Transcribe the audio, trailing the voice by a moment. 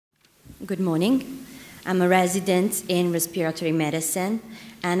Good morning. I'm a resident in respiratory medicine,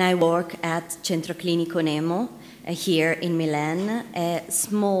 and I work at Centro Clinico Nemo here in Milan, a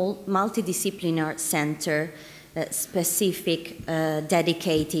small multidisciplinary center specific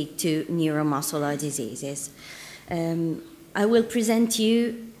dedicated to neuromuscular diseases. I will present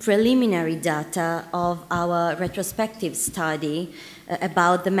you preliminary data of our retrospective study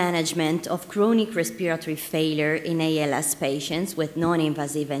about the management of chronic respiratory failure in ALS patients with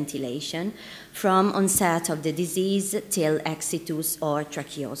non-invasive ventilation from onset of the disease till exitus or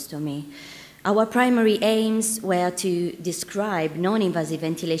tracheostomy. Our primary aims were to describe non-invasive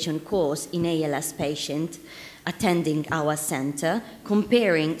ventilation course in ALS patients attending our center,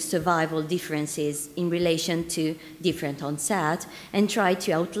 comparing survival differences in relation to different onset, and try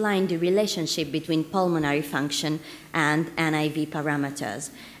to outline the relationship between pulmonary function and NIV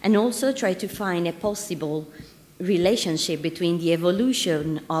parameters, and also try to find a possible relationship between the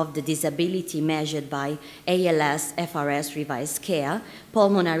evolution of the disability measured by ALS FRS revised care,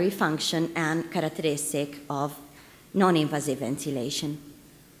 pulmonary function, and characteristic of non-invasive ventilation.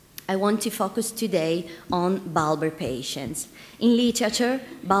 I want to focus today on bulbar patients. In literature,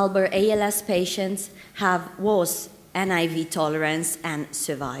 bulbar ALS patients have worse NIV tolerance and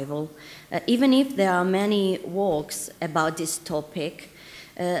survival. Even if there are many works about this topic,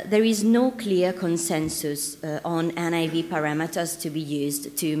 there is no clear consensus on NIV parameters to be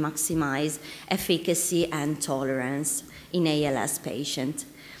used to maximize efficacy and tolerance in ALS patients.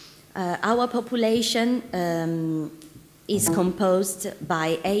 Our population is composed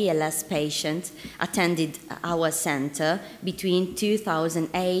by ALS patients attended our center between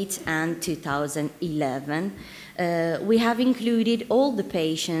 2008 and 2011. We have included all the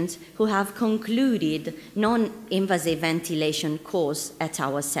patients who have concluded non-invasive ventilation course at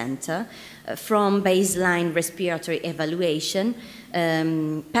our center from baseline respiratory evaluation,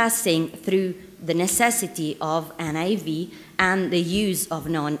 passing through the necessity of NIV and the use of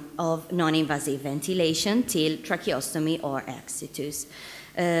non-invasive ventilation till tracheostomy or exitus.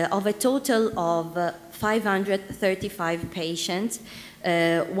 Of a total of 535 patients,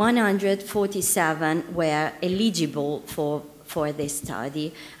 147 were eligible for this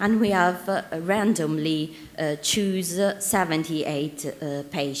study, and we have randomly choose 78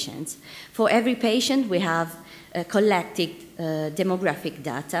 patients. For every patient, we have collected demographic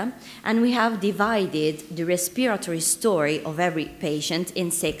data, and we have divided the respiratory story of every patient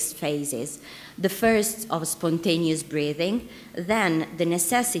in 6 phases. The first of spontaneous breathing, then the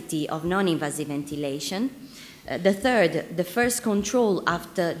necessity of non-invasive ventilation, the third, the first control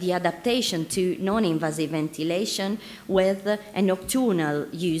after the adaptation to non-invasive ventilation with a nocturnal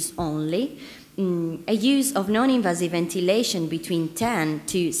use only, a use of non-invasive ventilation between 10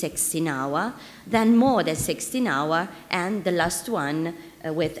 to 16 hours, then more than 16 hours, and the last one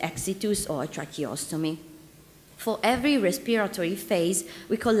with exitus or tracheostomy. For every respiratory phase,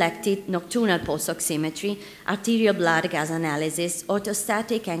 we collected nocturnal pulse oximetry, arterial blood gas analysis,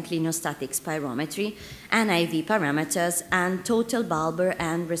 orthostatic and clinostatic spirometry, NIV parameters, and total bulbar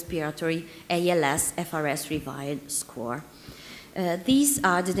and respiratory ALS FRS revised score. These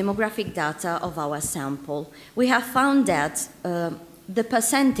are the demographic data of our sample. We have found that the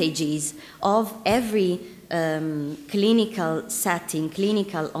percentages of every clinical setting,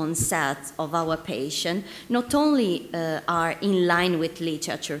 clinical onset of our patient, not only are in line with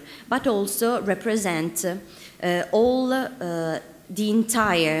literature, but also represent all the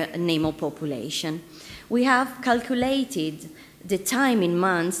entire NEMO population. We have calculated the time in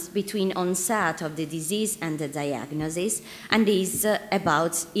months between onset of the disease and the diagnosis, and is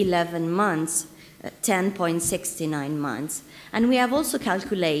about 11 months, 10.69 months. And we have also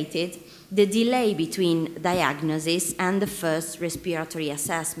calculated the delay between diagnosis and the first respiratory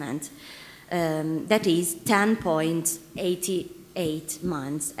assessment, that is 10.88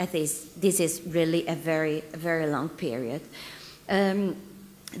 months. This is really a very, very long period.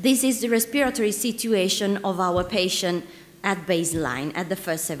 This is the respiratory situation of our patient at baseline, at the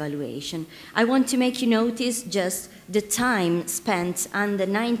first evaluation. I want to make you notice just the time spent under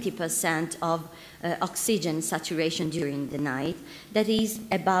 90% of oxygen saturation during the night. That is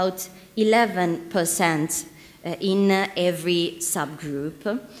about 11% in every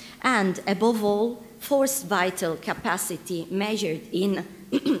subgroup. And above all, forced vital capacity measured in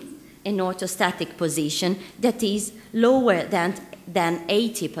an orthostatic position that is lower than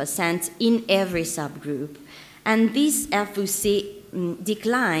 80% in every subgroup. And this FVC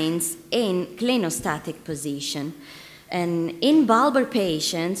declines in clinostatic position. And in bulbar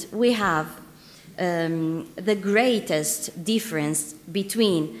patients, we have the greatest difference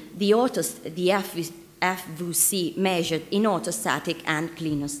between the FVC measured in orthostatic and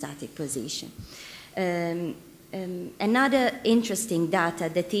clinostatic position. Another interesting data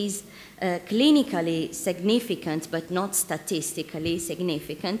that is clinically significant but not statistically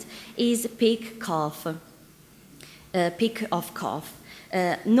significant is peak of cough.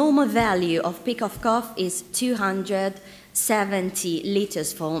 Normal value of peak of cough is 270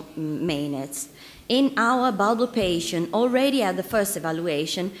 liters per minute. In our bulbar patient, already at the first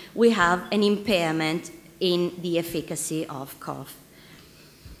evaluation, we have an impairment in the efficacy of cough.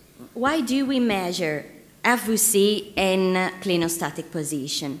 Why do we measure FVC in clinostatic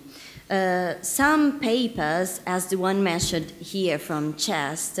position? Some papers, as the one mentioned here from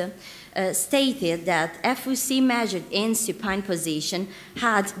chest, stated that FVC measured in supine position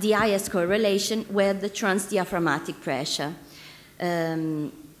had the highest correlation with the transdiaphragmatic pressure.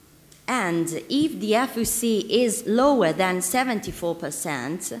 And if the FVC is lower than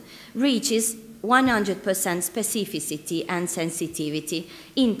 74%, reaches 100% specificity and sensitivity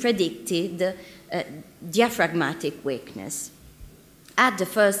in predicted diaphragmatic weakness. At the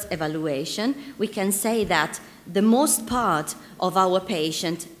first evaluation, we can say that the most part of our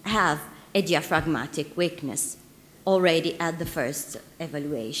patients have a diaphragmatic weakness already at the first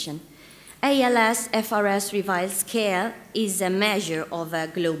evaluation. ALS FRS revised scale is a measure of a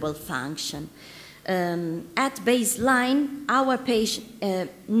global function. At baseline, our patient,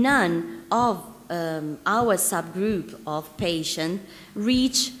 none of our subgroup of patients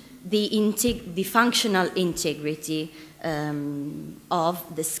reach the functional integrity of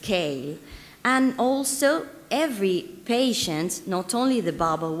the scale. And also, every patient, not only the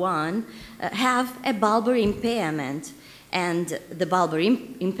bulbar one, have a bulbar impairment. And the bulbar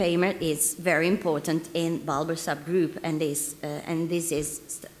impairment is very important in bulbar subgroup, and this is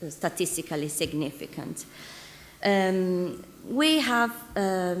statistically significant. We have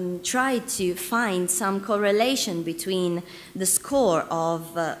tried to find some correlation between the score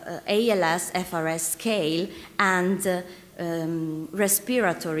of ALS FRS scale and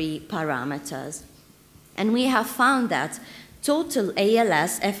respiratory parameters. And we have found that total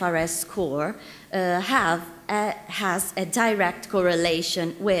ALS FRS score has a direct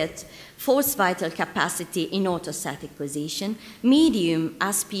correlation with forced vital capacity in orthostatic position, medium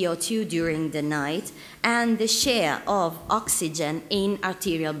SpO2 during the night, and the share of oxygen in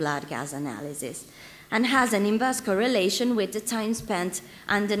arterial blood gas analysis, and has an inverse correlation with the time spent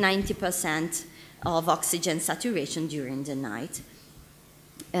under 90% of oxygen saturation during the night.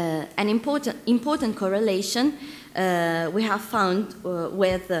 An important correlation we have found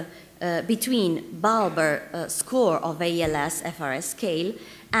between bulbar score of ALS FRS scale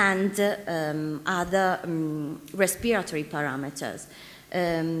and other respiratory parameters.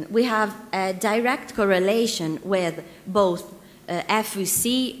 We have a direct correlation with both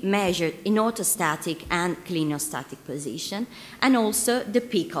FVC measured in orthostatic and clinostatic position, and also the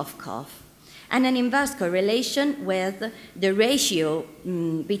peak of cough, and an inverse correlation with the ratio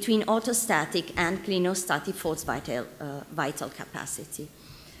between orthostatic and clinostatic forced vital capacity.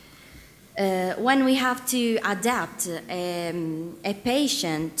 When we have to adapt a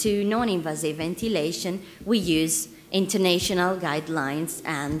patient to non-invasive ventilation, we use international guidelines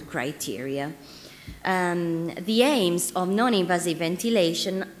and criteria. The aims of non-invasive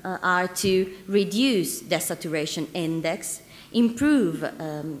ventilation are to reduce desaturation index, improve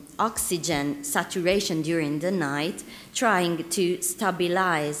oxygen saturation during the night, trying to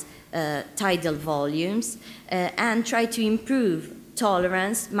stabilize tidal volumes, and try to improve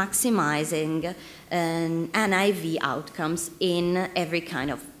tolerance, maximizing NIV outcomes in every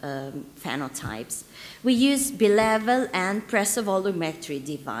kind of phenotypes. We use bilevel and pressovolumetry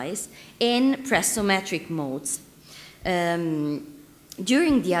device in pressometric modes.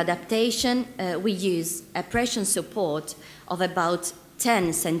 During the adaptation, we use a pressure support of about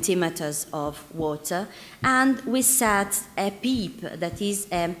 10 centimeters of water, and we set a PEEP that is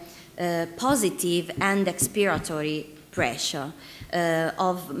a positive and expiratory pressure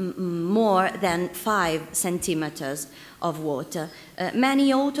of more than 5 centimeters of water.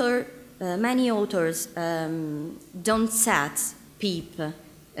 Many authors don't set PEEP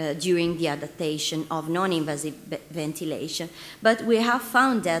during the adaptation of non-invasive ventilation, but we have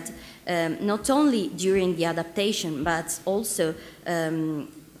found that not only during the adaptation, but also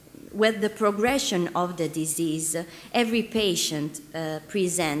with the progression of the disease, every patient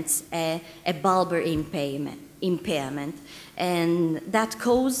presents a bulbar impairment, and that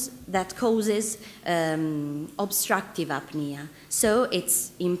causes obstructive apnea. So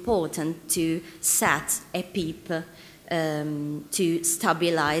it's important to set a PEEP to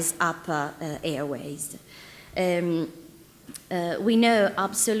stabilize upper airways. we know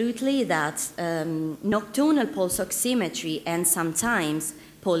absolutely that nocturnal pulse oximetry and sometimes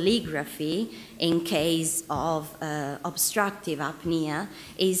polygraphy in case of obstructive apnea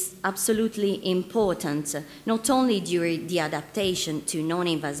is absolutely important, not only during the adaptation to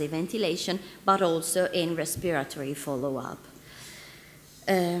non-invasive ventilation, but also in respiratory follow-up.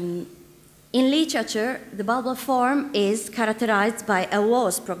 In literature, the bulbar form is characterized by a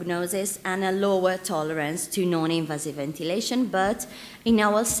worse prognosis and a lower tolerance to non-invasive ventilation, but in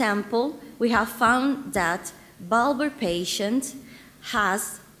our sample, we have found that bulbar patient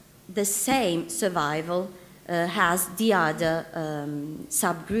has the same survival as the other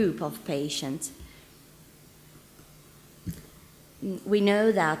subgroup of patients. We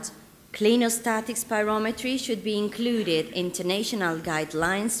know that Clinostatic spirometry should be included in international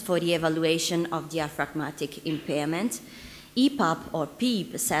guidelines for the evaluation of diaphragmatic impairment. EPUB or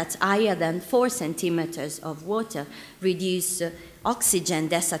PEEP sets higher than 4 centimeters of water reduce oxygen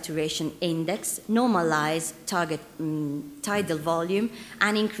desaturation index, normalize target tidal volume,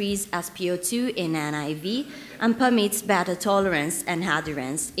 and increase SpO2 in NIV, and permits better tolerance and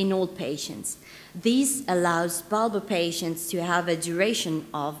adherence in all patients. This allows bulbar patients to have a duration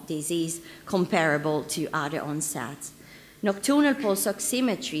of disease comparable to other ONSETS. Nocturnal pulse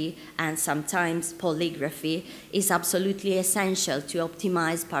oximetry and sometimes polygraphy is absolutely essential to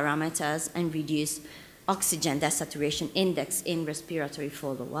optimize parameters and reduce oxygen desaturation index in respiratory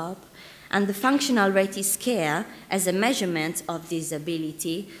follow-up. And the functional rating scale as a measurement of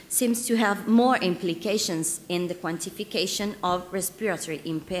disability seems to have more implications in the quantification of respiratory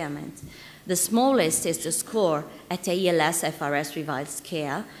impairment. The smallest is the score at a ALS FRS revised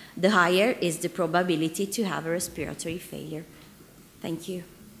scale. The higher is the probability to have a respiratory failure. Thank you.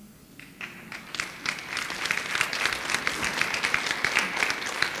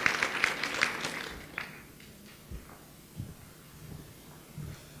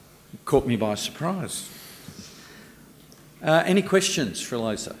 Caught me by surprise. Any questions for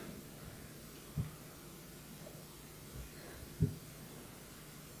Elisa?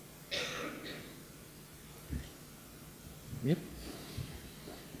 Yep.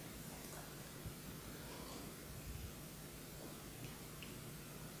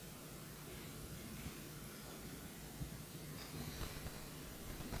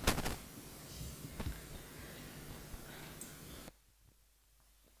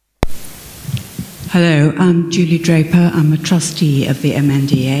 Hello, I'm Julie Draper. I'm a trustee of the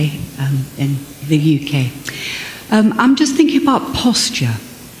MNDA in the UK. I'm just thinking about posture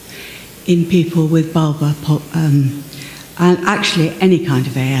in people with bulbar, and actually any kind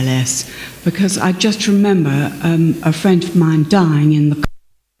of ALS, because I just remember a friend of mine dying in the car.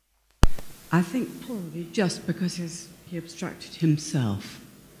 I think probably just because he obstructed himself.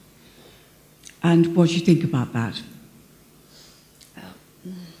 And what do you think about that?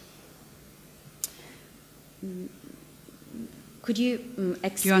 Could you Do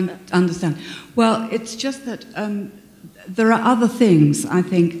you understand? Well, it's just that there are other things, I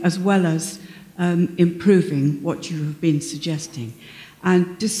think, as well as improving what you have been suggesting.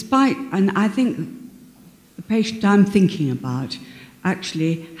 And I think the patient I'm thinking about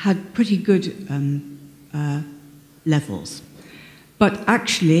actually had pretty good levels. But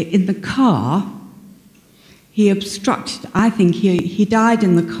actually, in the car, he obstructed. I think he died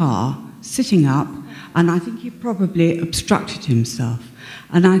in the car, sitting up, and I think he probably obstructed himself.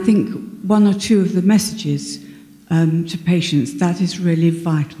 And I think one or two of the messages to patients, that is really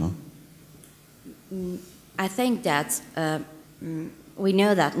vital. I think that we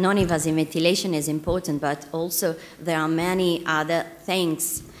know that non-invasive ventilation is important, but also there are many other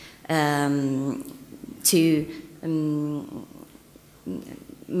things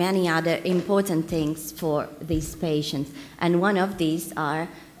many other important things for these patients. And one of these are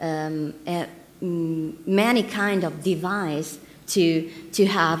many kind of device to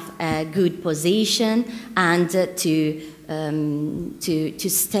have a good position and to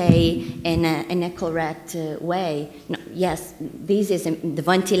stay in a correct way. No, yes, the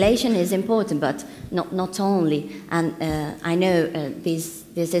ventilation is important, but not only. And I know this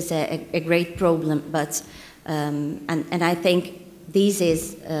is a great problem, but and I think this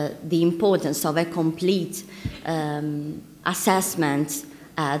is the importance of a complete assessment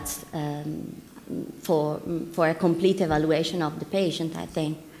for a complete evaluation of the patient, I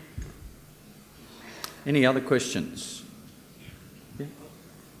think. Any other questions? Yeah.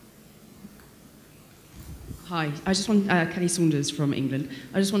 Hi, I just want Kelly Saunders from England.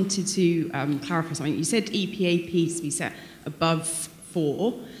 I just wanted to clarify something. You said EPA needs to be set above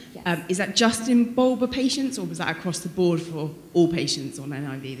 4. Yes. Is that just in bulbar patients, or was that across the board for all patients on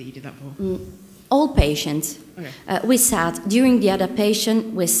NIV that you did that for? all patients. Okay. We sat, during the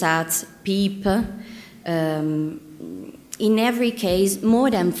adaptation, we sat PEEP, in every case more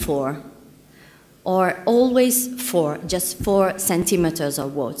than 4, or always 4, just 4 centimeters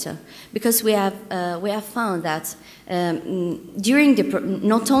of water, because we have found that during the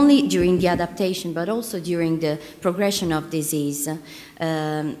not only during the adaptation but also during the progression of disease,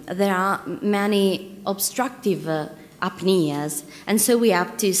 there are many obstructive apneas, and so we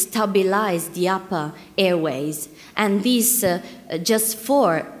have to stabilize the upper airways, and these just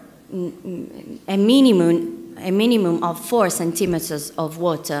 4, a minimum of 4 centimeters of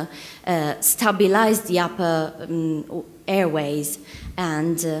water stabilize the upper airways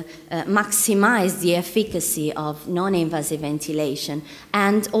and maximize the efficacy of non-invasive ventilation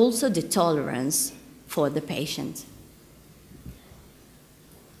and also the tolerance for the patient.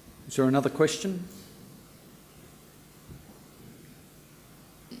 Is there another question?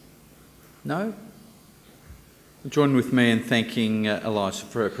 No? Join with me in thanking Elisa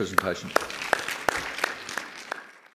for her presentation.